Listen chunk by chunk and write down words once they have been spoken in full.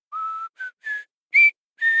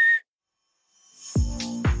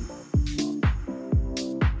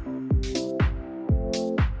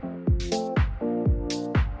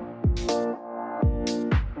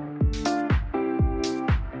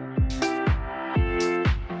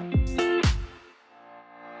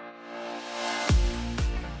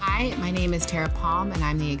Hi, my name is Tara Palm, and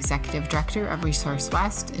I'm the Executive Director of Resource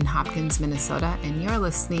West in Hopkins, Minnesota, and you're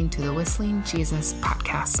listening to the Whistling Jesus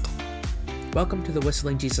Podcast. Welcome to the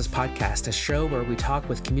Whistling Jesus Podcast, a show where we talk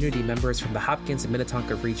with community members from the Hopkins and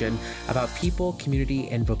Minnetonka region about people, community,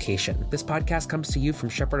 and vocation. This podcast comes to you from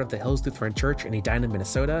Shepherd of the Hills Lutheran Church in Edina,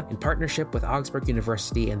 Minnesota, in partnership with Augsburg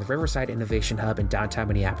University and the Riverside Innovation Hub in downtown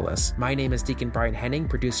Minneapolis. My name is Deacon Brian Henning,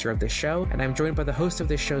 producer of this show, and I'm joined by the host of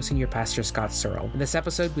this show, Senior Pastor Scott Searle. In this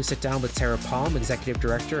episode, we sit down with Tara Palm, Executive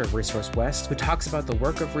Director of Resource West, who talks about the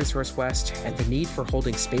work of Resource West and the need for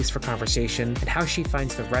holding space for conversation and how she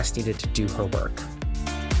finds the rest needed to do her work.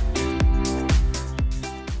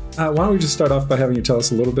 Why don't we just start off by having you tell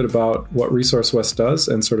us a little bit about what Resource West does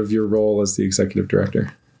and sort of your role as the executive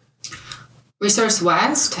director. Resource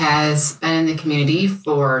West has been in the community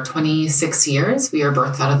for 26 years. We are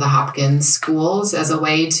birthed out of the Hopkins schools as a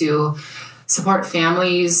way to support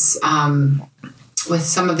families with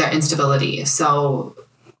some of their instability. So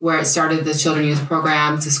where it started, the children youth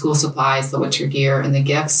programs, the school supplies, the winter gear, and the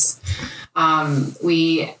gifts.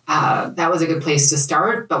 That was a good place to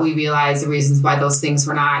start, but we realized the reasons why those things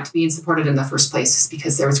were not being supported in the first place is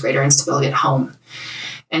because there was greater instability at home.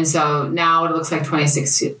 And so now it looks like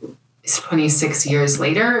 26 years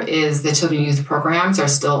later is the children youth programs are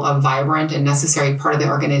still a vibrant and necessary part of the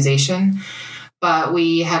organization. But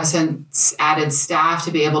we have since added staff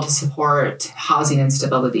to be able to support housing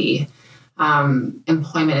instability,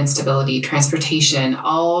 employment instability, transportation,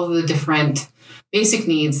 all the different basic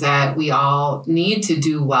needs that we all need to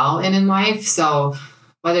do well in life. So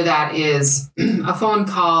whether that is a phone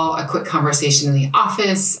call, a quick conversation in the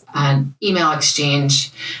office, an email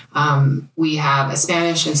exchange, we have a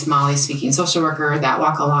Spanish and Somali speaking social worker that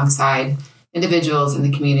walk alongside individuals in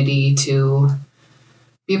the community to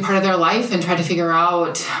be a part of their life and try to figure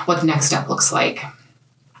out what the next step looks like.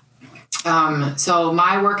 So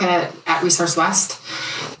my work at Resource West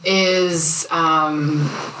is,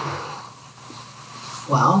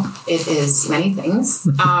 it is many things.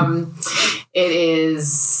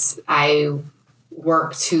 I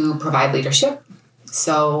work to provide leadership.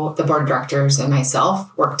 So the board of directors and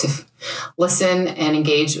myself work to listen and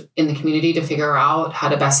engage in the community to figure out how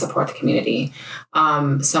to best support the community.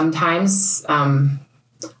 Sometimes on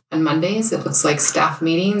Mondays, it looks like staff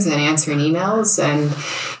meetings and answering emails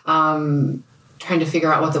and trying to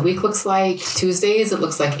figure out what the week looks like. Tuesdays, it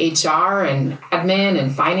looks like HR and admin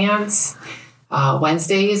and finance.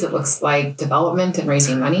 Wednesdays, it looks like development and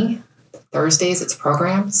raising money. Thursdays, it's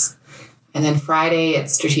programs. And then Friday,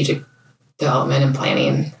 it's strategic development and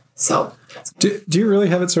planning. So do you really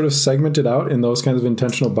have it sort of segmented out in those kinds of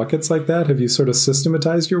intentional buckets like that? Have you sort of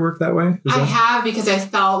systematized your work that way? I have, because I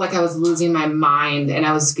felt like I was losing my mind and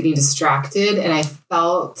I was getting distracted. And I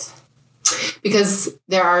felt, because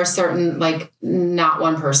there are certain, like, not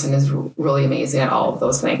one person is really amazing at all of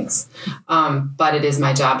those things. But it is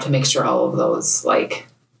my job to make sure all of those, like,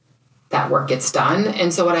 that work gets done.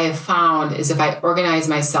 And so what I have found is if I organize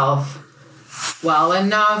myself well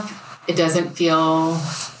enough, it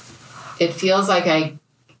feels like I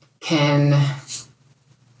can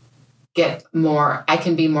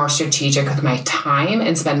be more strategic with my time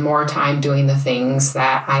and spend more time doing the things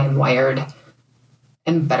that I am wired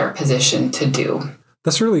and better positioned to do.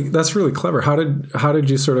 That's really clever. How did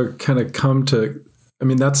you sort of kind of come to, I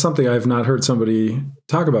mean, that's something I've not heard somebody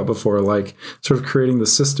talk about before, like sort of creating the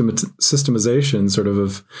systemization sort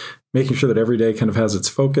of making sure that every day kind of has its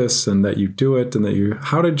focus and that you do it and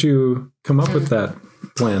how did you come up with that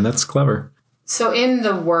plan? That's clever. So in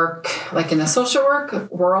the work, like in the social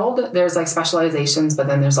work world, there's like specializations, but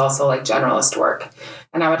then there's also like generalist work.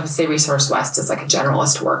 And I would say Resource West is like a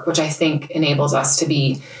generalist work, which I think enables us to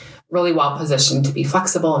be really well positioned to be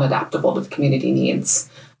flexible and adaptable to the community needs.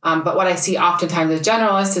 But what I see oftentimes as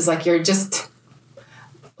generalist is like you're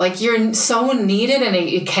so needed and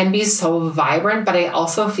it can be so vibrant, but I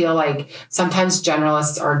also feel like sometimes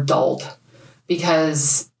generalists are dulled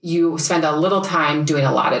because you spend a little time doing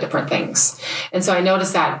a lot of different things. And so I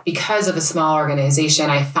noticed that because of a small organization,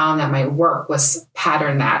 I found that my work was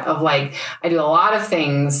patterned that of like, I do a lot of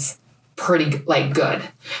things pretty like good.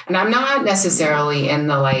 And I'm not necessarily in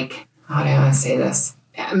the like, how do I want to say this?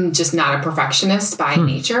 I'm just not a perfectionist by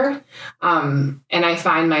nature. And I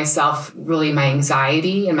find myself really my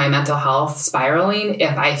anxiety and my mental health spiraling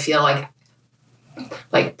if I feel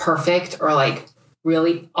like perfect or like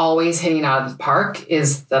really always hitting out of the park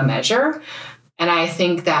is the measure. And I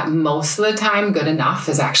think that most of the time, good enough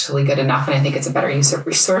is actually good enough. And I think it's a better use of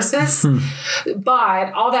resources.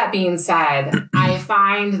 But all that being said, I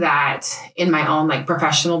find that in my own like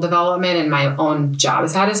professional development and my own job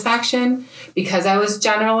satisfaction, because I was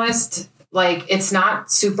generalist, like, it's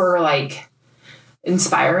not super like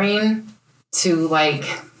inspiring to like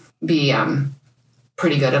be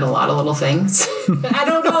pretty good at a lot of little things. I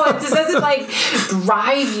don't know. It just doesn't like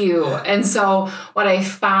drive you. And so what I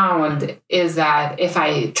found is that if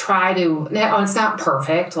I try to, it's not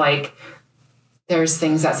perfect. Like, there's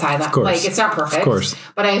things outside that, like, it's not perfect. Of course.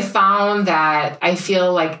 But I found that I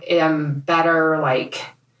feel like I'm better, like,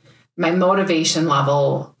 my motivation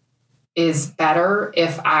level is better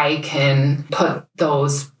if I can put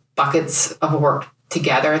those buckets of work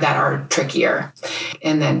together that are trickier,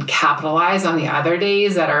 and then capitalize on the other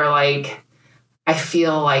days that are like, I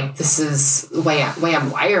feel like this is the way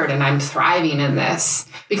I'm wired and I'm thriving in this.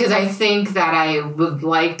 Because I think that I would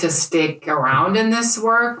like to stick around in this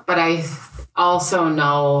work, but I also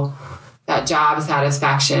know that job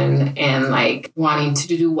satisfaction and like wanting to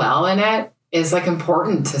do well in it is like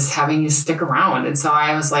important to having you stick around. And so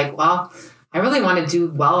I was like, well, I really want to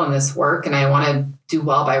do well in this work, and I want to do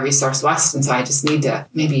well by Resource West. And so I just need to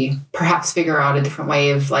maybe perhaps figure out a different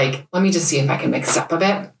way of like, let me just see if I can mix up a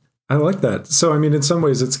bit. I like that. So, I mean, in some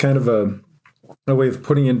ways it's kind of a way of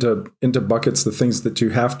putting into buckets the things that you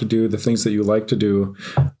have to do, the things that you like to do.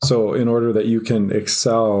 So in order that you can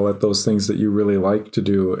excel at those things that you really like to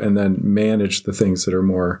do, and then manage the things that are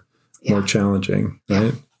more challenging,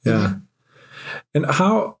 right? Yeah. Mm-hmm. And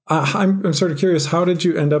how, I'm sort of curious, how did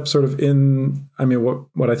you end up sort of in, I mean,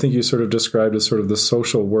 what I think you sort of described as sort of the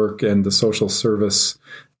social work and the social service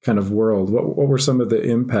kind of world? What were some of the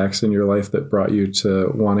impacts in your life that brought you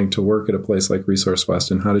to wanting to work at a place like Resource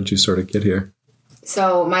West, and how did you sort of get here?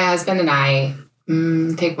 So my husband and I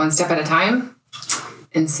take one step at a time.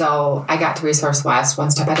 And so I got to Resource West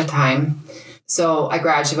one step at a time. So I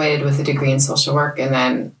graduated with a degree in social work, and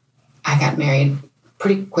then I got married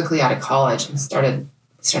pretty quickly out of college and started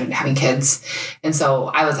having kids. And so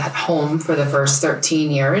I was at home for the first 13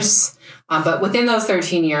 years. But within those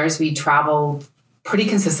 13 years, we traveled pretty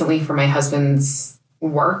consistently for my husband's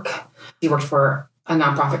work. He worked for a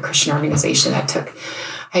nonprofit Christian organization that took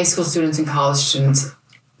high school students and college students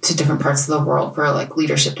to different parts of the world for like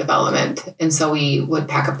leadership development. And so we would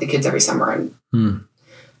pack up the kids every summer and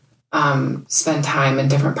spend time in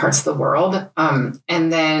different parts of the world. And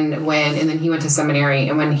then he went to seminary,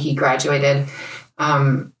 and when he graduated,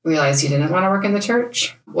 realized he didn't want to work in the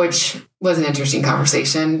church, which was an interesting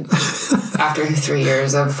conversation after 3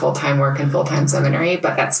 years of full-time work and full-time seminary,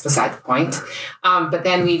 but that's beside the point. But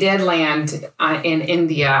then we did land in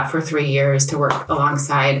India for 3 years to work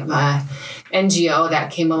alongside an NGO that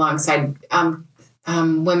came alongside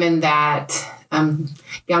women that,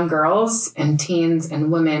 young girls and teens and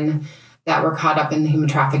women that were caught up in human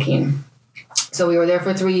trafficking. So we were there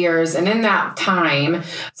for 3 years. And in that time,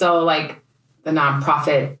 so like the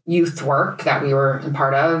nonprofit youth work that we were a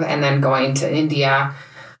part of, and then going to India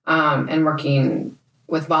and working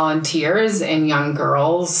with volunteers and young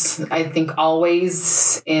girls, I think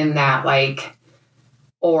always in that like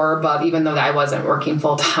orb of, even though I wasn't working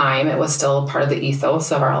full time, it was still part of the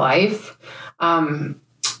ethos of our life.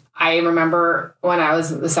 I remember when I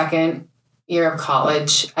was the second year of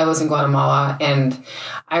college, I was in Guatemala, and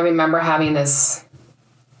I remember having this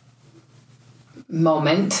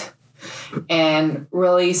moment and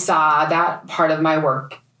really saw that part of my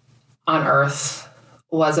work on earth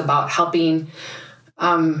was about helping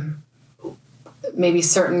maybe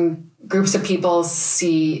certain groups of people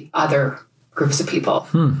see other groups of people.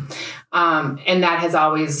 And that has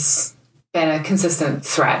always been a consistent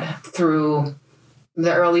thread through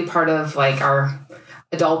the early part of like our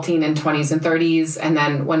adulting in 20s and 30s. And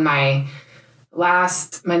then when my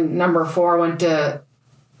number 4 went to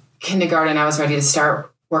kindergarten, I was ready to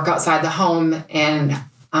start work outside the home, and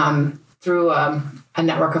through a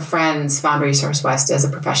network of friends, found Resource West as a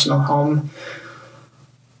professional home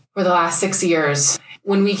for the last 6 years.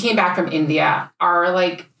 When we came back from India, our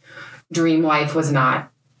like dream life was not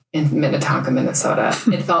in Minnetonka, Minnesota.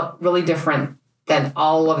 It felt really different than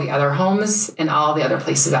all of the other homes and all the other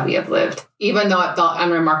places that we have lived. Even though it felt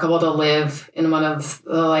unremarkable to live in one of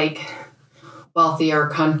the like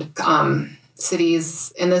wealthier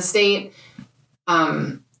cities in the state,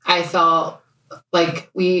 I felt like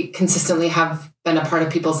we consistently have been a part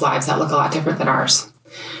of people's lives that look a lot different than ours.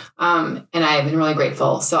 And I've been really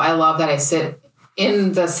grateful. So I love that I sit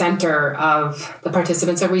in the center of the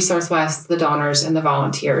participants of Resource West, the donors, and the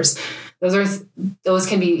volunteers. Those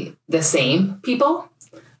can be the same people.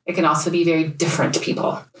 It can also be very different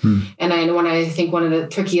people. And I think one of the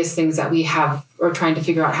trickiest things that we have, or trying to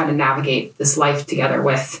figure out how to navigate this life together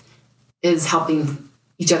with, is helping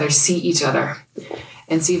each other see each other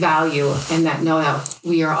and see value, and that know that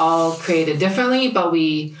we are all created differently, but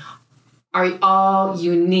we are all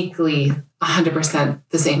uniquely 100%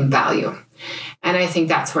 the same value. And I think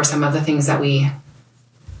that's where some of the things that we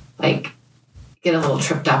like get a little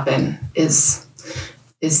tripped up in is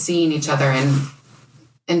seeing each other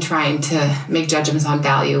and trying to make judgments on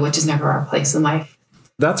value, which is never our place in life.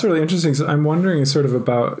 That's really interesting. So I'm wondering sort of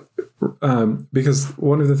about, because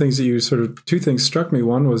one of the things that you sort of, two things struck me.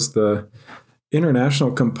 One was the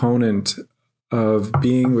international component of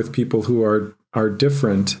being with people who are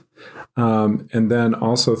different. And then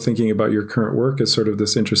also thinking about your current work as sort of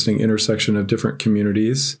this interesting intersection of different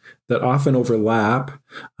communities that often overlap,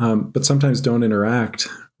 but sometimes don't interact,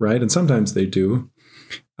 right? And sometimes they do.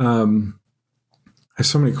 I have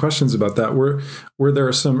so many questions about that. Were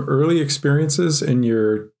there some early experiences in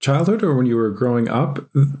your childhood or when you were growing up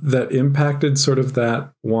that impacted sort of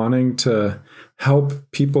that wanting to help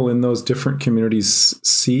people in those different communities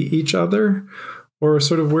see each other? Or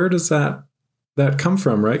sort of where does that come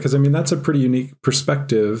from, right? Because I mean, that's a pretty unique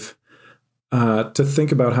perspective to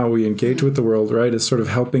think about how we engage with the world, right? Is sort of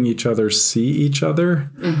helping each other see each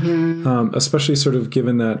other, especially sort of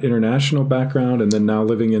given that international background and then now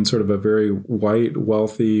living in sort of a very white,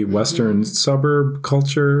 wealthy Western suburb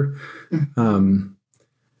culture.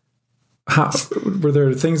 Were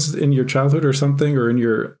there things in your childhood or something or in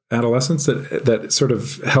your adolescence that sort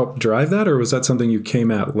of helped drive that? Or was that something you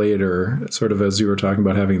came at later, sort of as you were talking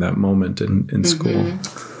about having that moment in school?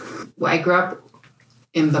 Well, I grew up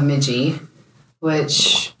in Bemidji,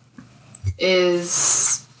 which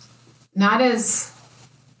is not as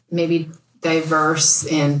maybe diverse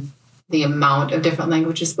in the amount of different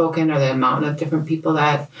languages spoken or the amount of different people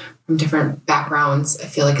that from different backgrounds. I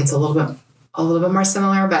feel like it's a little bit more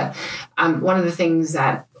similar, but one of the things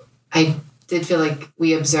that I did feel like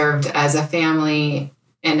we observed as a family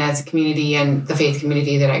and as a community and the faith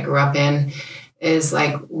community that I grew up in is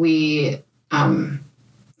like we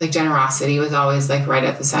like generosity was always like right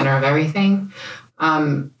at the center of everything.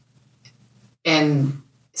 And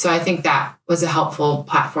so I think that was a helpful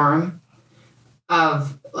platform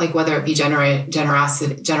of like, whether it be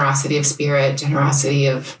generosity of spirit, generosity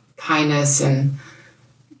of kindness and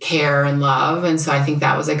care and love. And so I think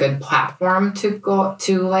that was a good platform to go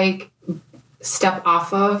to like step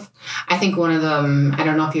off of. I think one of them, I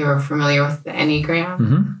don't know if you're familiar with the Enneagram.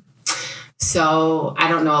 Mm-hmm. So I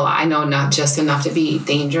don't know a lot. I know not just enough to be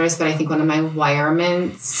dangerous, but I think one of my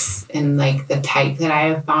wirements and like the type that I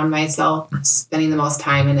have found myself spending the most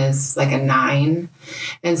time in is like a 9.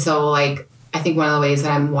 And so like, I think one of the ways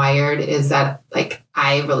that I'm wired is that like,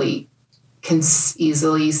 I really can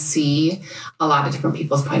easily see a lot of different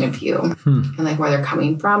people's point of view and like where they're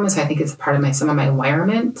coming from. And so I think it's a part of some of my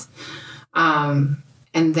wirement. And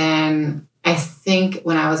then I think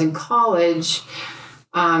when I was in college,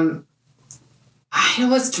 I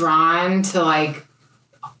was drawn to like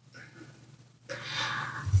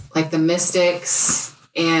the mystics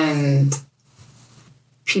and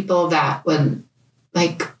people that would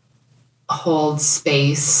like hold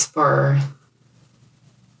space for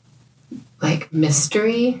like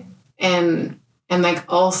mystery and like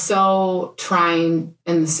also trying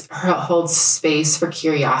and hold space for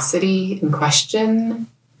curiosity and question.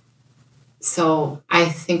 So I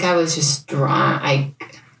think I was just drawn. I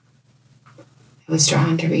was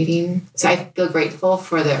drawn to reading. So I feel grateful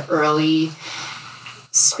for the early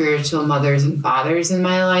spiritual mothers and fathers in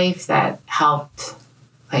my life that helped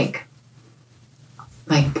like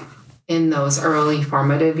in those early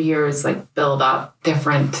formative years, like build up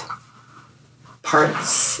different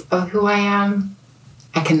parts of who I am.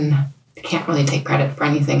 I can't really take credit for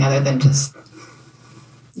anything other than just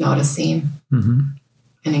noticing and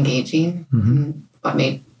engaging in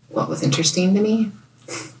what was interesting to me.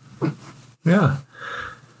 Yeah.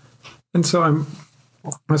 And so I'm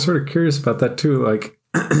sort of curious about that too. Like,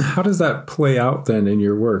 how does that play out then in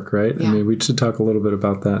your work, right? Yeah. I mean, we should talk a little bit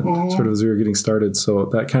about that sort of as we were getting started. So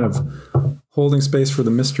that kind of holding space for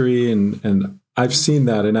the mystery and I've seen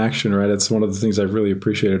that in action, right? It's one of the things I've really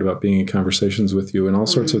appreciated about being in conversations with you and all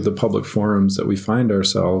sorts of the public forums that we find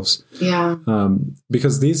ourselves. Yeah.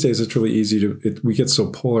 Because these days it's really easy we get so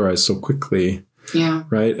polarized so quickly. Yeah.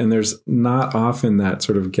 Right. And there's not often that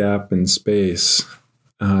sort of gap in space.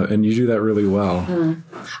 And you do that really well.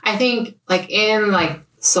 I think like in like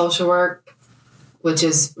social work, which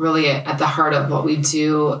is really at the heart of what we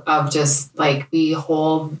do, of just like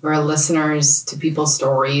we're listeners to people's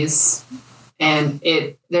stories. And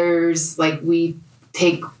there's like, we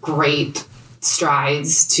take great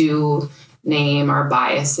strides to name our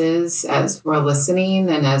biases as we're listening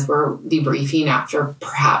and as we're debriefing after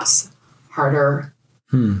perhaps harder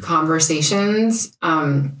conversations.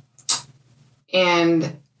 And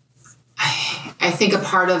I think a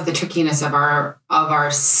part of the trickiness of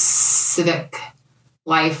our civic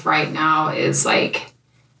life right now is like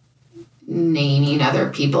naming other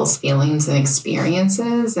people's feelings and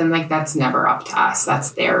experiences. And like, that's never up to us.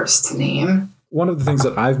 That's theirs to name. One of the things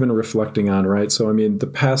that I've been reflecting on, right? So, I mean, the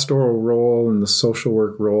pastoral role and the social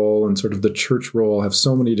work role and sort of the church role have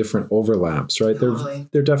so many different overlaps, right? Totally.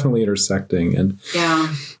 They're definitely intersecting. And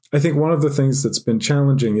yeah. I think one of the things that's been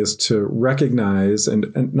challenging is to recognize,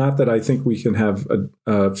 and not that I think we can have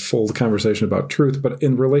a full conversation about truth, but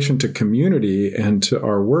in relation to community and to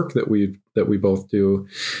our work that we both do,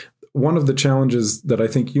 one of the challenges that I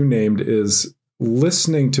think you named is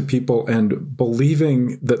listening to people and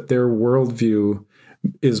believing that their worldview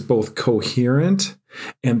is both coherent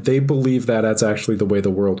and they believe that that's actually the way the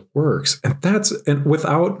world works. And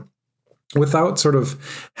without sort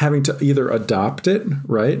of having to either adopt it,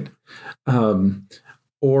 right?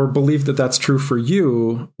 Or believe that that's true for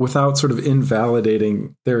you without sort of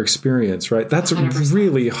invalidating their experience, right? That's 100%.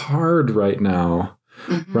 Really hard right now.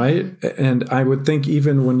 Mm-hmm. Right. And I would think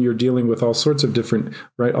even when you're dealing with all sorts of different,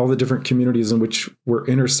 right, all the different communities in which we're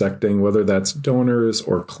intersecting, whether that's donors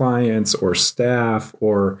or clients or staff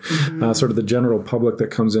or sort of the general public that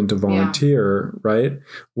comes in to volunteer, right,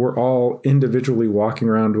 we're all individually walking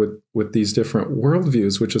around with these different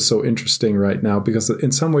worldviews, which is so interesting right now, because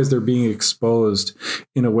in some ways they're being exposed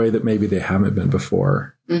in a way that maybe they haven't been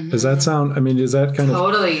before. Mm-hmm. Does that sound, I mean, is that kind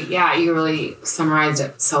Totally. Yeah, you really summarized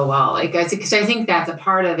it so well. Like, because I think that's a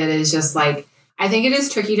part of it is just like, I think it is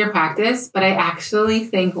tricky to practice, but I actually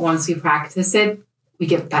think once we practice it, we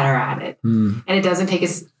get better at it. And it doesn't take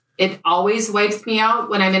us, it always wipes me out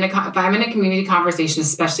when I'm if I'm in a community conversation,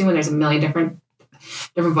 especially when there's a million different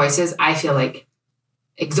voices, I feel like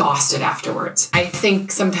exhausted afterwards. I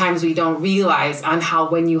think sometimes we don't realize on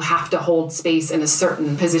how when you have to hold space in a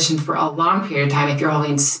certain position for a long period of time, if you're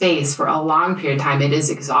holding space for a long period of time, it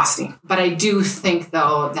is exhausting. But I do think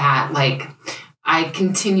though that like I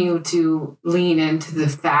continue to lean into the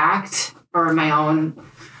fact or my own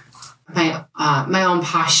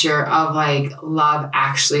posture of like love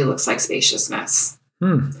actually looks like spaciousness.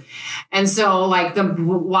 And so like the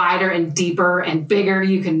wider and deeper and bigger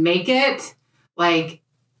you can make it, like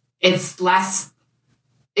it's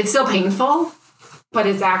still painful, but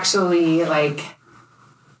it's actually like,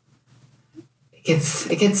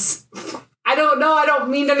 it gets, I don't know. I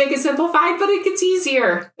don't mean to make it simplified, but it gets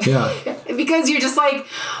easier. Yeah. Because you're just like,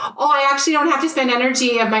 oh, I actually don't have to spend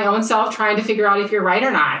energy of my own self trying to figure out if you're right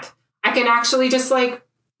or not. I can actually just like,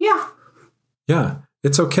 yeah.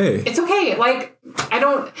 It's okay. It's okay. Like, I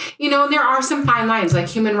don't, there are some fine lines, like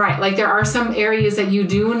human right. Like there are some areas that you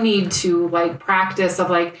do need to like practice of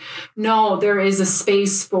like, no, there is a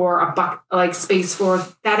space for space for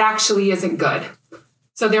that actually isn't good.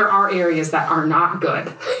 So there are areas that are not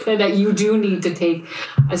good and that you do need to take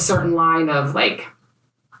a certain line of like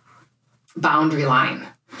boundary line.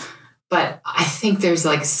 But I think there's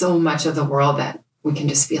like so much of the world that we can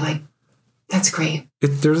just be like, that's great.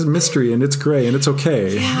 There's mystery and it's gray and it's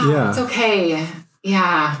okay. Yeah. It's okay.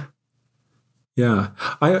 Yeah. Yeah.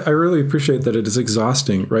 I really appreciate that it is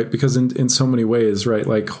exhausting, right? Because in so many ways, right,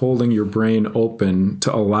 like holding your brain open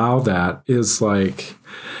to allow that is like,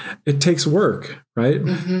 it takes work, right?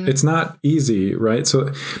 Mm-hmm. It's not easy, right?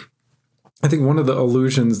 So I think one of the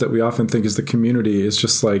illusions that we often think is the community is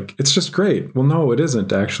just like, it's just great. Well, no, it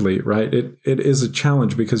isn't actually, right? It is a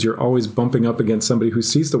challenge because you're always bumping up against somebody who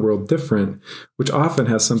sees the world different, which often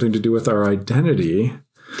has something to do with our identity.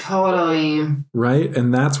 Totally. Right?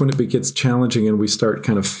 And that's when it gets challenging and we start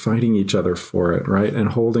kind of fighting each other for it, right? And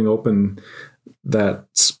holding open that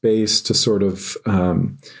space to sort of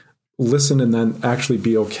listen and then actually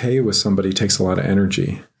be okay with somebody takes a lot of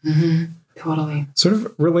energy. Mm-hmm. Totally. Sort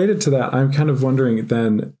of related to that, I'm kind of wondering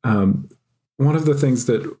then, one of the things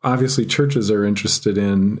that obviously churches are interested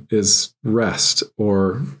in is rest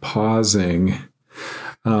or pausing.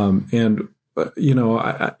 Every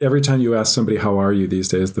time you ask somebody, how are you these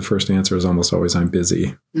days? The first answer is almost always, I'm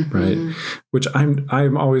busy, right? Which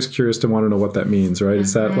I'm always curious to want to know what that means, right?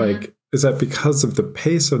 Is that because of the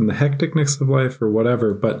pace and the hecticness of life or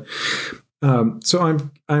whatever? But so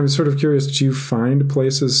I'm sort of curious, do you find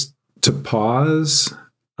places to pause?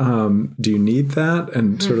 Do you need that?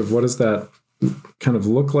 And sort of what does that kind of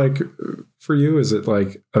look like for you? Is it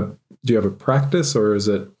like do you have a practice or is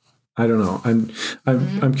it, I don't know.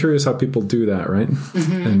 I'm curious how people do that, right?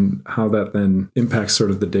 And how that then impacts sort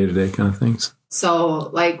of the day-to-day kind of things. So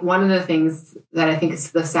like one of the things that I think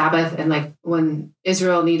is the Sabbath and like when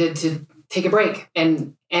Israel needed to take a break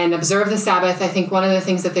and observe the Sabbath, I think one of the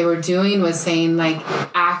things that they were doing was saying like,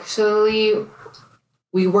 actually,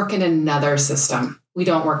 we work in another system. we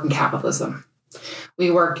don't work in capitalism.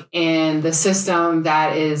 We work in the system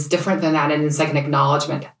that is different than that. And it's like an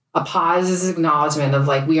acknowledgement. A pause is acknowledgement of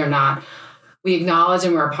like, we acknowledge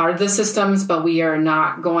and we're a part of the systems, but we are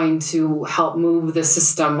not going to help move the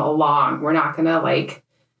system along. We're not going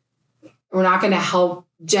to help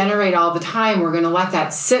generate all the time. We're going to let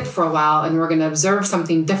that sit for a while and we're going to observe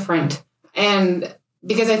something different. And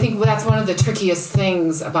because I think that's one of the trickiest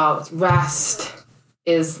things about rest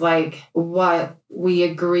is like what we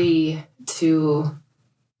agree to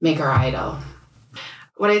make our idol.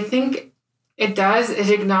 What I think it does, it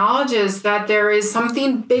acknowledges that there is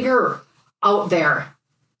something bigger out there.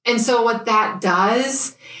 And so what that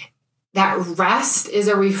does, that rest is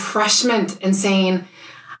a refreshment in saying,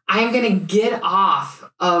 I'm going to get off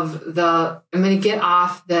the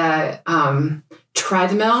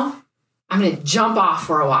treadmill. I'm going to jump off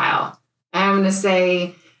for a while. And I'm going to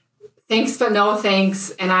say, thanks, but no thanks.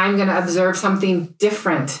 And I'm going to observe something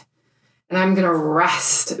different. And I'm going to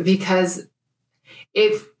rest, because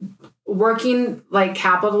if working like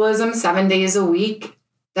capitalism 7 days a week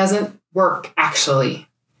doesn't work, actually.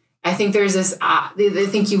 I think there's this, I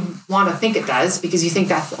think you want to think it does because you think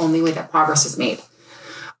that's the only way that progress is made.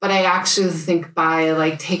 But I actually think by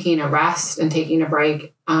like taking a rest and taking a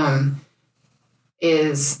break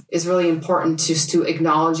is really important to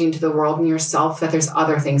acknowledging to the world and yourself that there's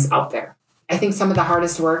other things out there. I think some of the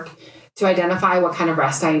hardest work to identify what kind of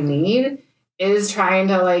rest I need is trying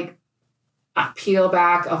to like peel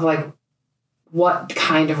back of like, what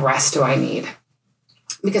kind of rest do I need?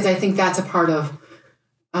 Because I think that's a part of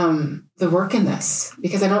the work in this,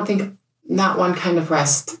 because I don't think not one kind of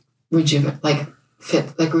rest rejuvenates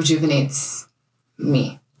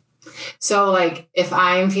me. So like if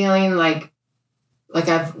I'm feeling like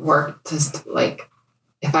I've worked just like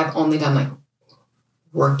if I've only done like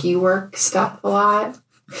work stuff a lot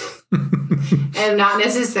and not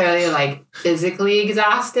necessarily like physically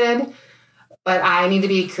exhausted, but I need to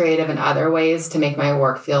be creative in other ways to make my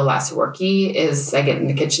work feel less worky, is I get in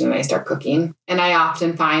the kitchen and I start cooking. And I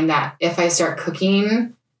often find that if I start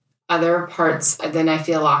cooking other parts, then I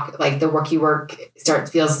feel like the worky work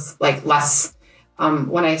feels like less.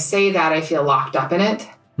 When I say that, I feel locked up in it.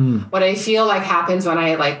 What I feel like happens when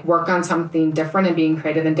I like work on something different and being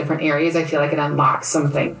creative in different areas, I feel like it unlocks some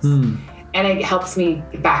things. And it helps me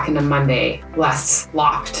get back into Monday less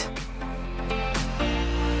locked.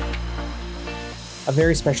 A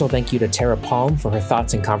very special thank you to Tara Palm for her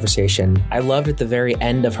thoughts and conversation. I loved at the very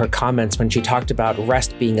end of her comments when she talked about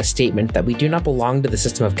rest being a statement that we do not belong to the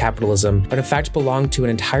system of capitalism, but in fact belong to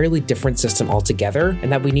an entirely different system altogether,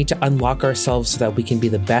 and that we need to unlock ourselves so that we can be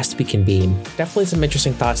the best we can be. Definitely some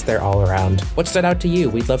interesting thoughts there all around. What stood out to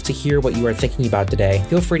you? We'd love to hear what you are thinking about today.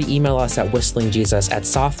 Feel free to email us at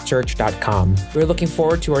whistlingjesus@sothchurch.com. We're looking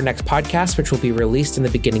forward to our next podcast, which will be released in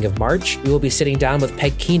the beginning of March. We will be sitting down with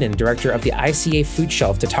Peg Keenan, director of the ICA Food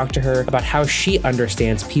Shelf, to talk to her about how she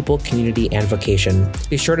understands people, community, and vocation.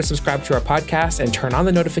 Be sure to subscribe to our podcast and turn on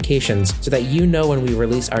the notifications so that you know when we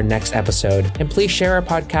release our next episode. And please share our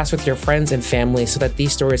podcast with your friends and family so that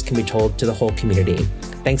these stories can be told to the whole community.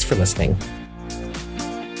 Thanks for listening.